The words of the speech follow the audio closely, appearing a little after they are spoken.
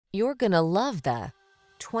You're gonna love the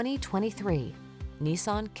 2023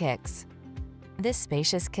 Nissan Kicks. This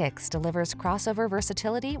spacious Kicks delivers crossover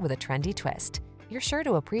versatility with a trendy twist. You're sure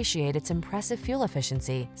to appreciate its impressive fuel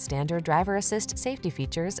efficiency, standard driver assist safety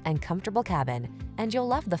features, and comfortable cabin, and you'll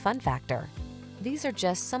love the fun factor. These are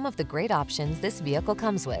just some of the great options this vehicle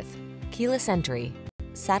comes with: keyless entry,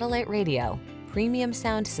 satellite radio, premium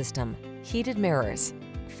sound system, heated mirrors,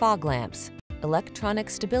 fog lamps, electronic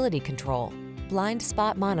stability control, blind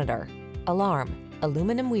spot monitor, alarm,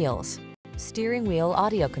 aluminum wheels, steering wheel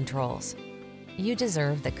audio controls. You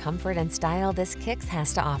deserve the comfort and style this Kicks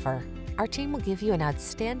has to offer. Our team will give you an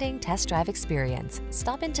outstanding test drive experience.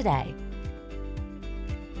 Stop in today.